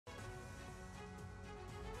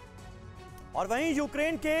और वहीं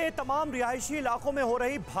यूक्रेन के तमाम रिहायशी इलाकों में हो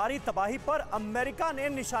रही भारी तबाही पर अमेरिका ने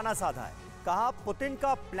निशाना साधा है। कहा पुतिन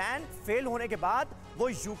का प्लान फेल होने के बाद वो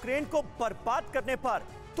यूक्रेन को बर्बाद करने पर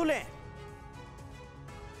तुले हैं।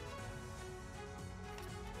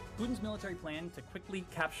 Putin's military plan to quickly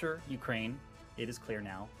capture Ukraine, it is clear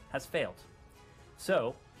now, has failed.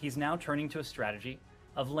 So he's now turning to a strategy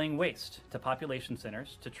of laying waste to population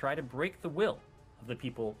centers to try to break the will of the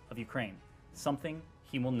people of Ukraine, something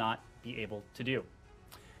he will not be able to do.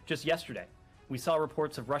 Just yesterday, we saw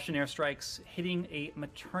reports of Russian airstrikes hitting a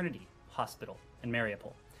maternity hospital in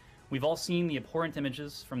Mariupol. We've all seen the abhorrent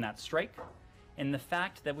images from that strike, and the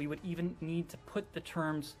fact that we would even need to put the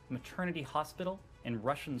terms maternity hospital and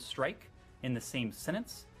Russian strike in the same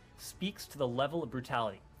sentence speaks to the level of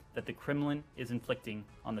brutality that the Kremlin is inflicting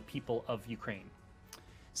on the people of Ukraine.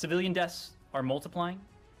 Civilian deaths are multiplying,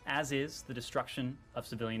 as is the destruction of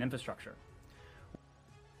civilian infrastructure.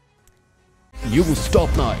 News top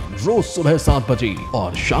 9 रोज सुबह 7 बजे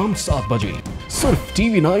और शाम 7 बजे सिर्फ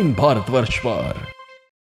TV9 Bharatvarsh पर।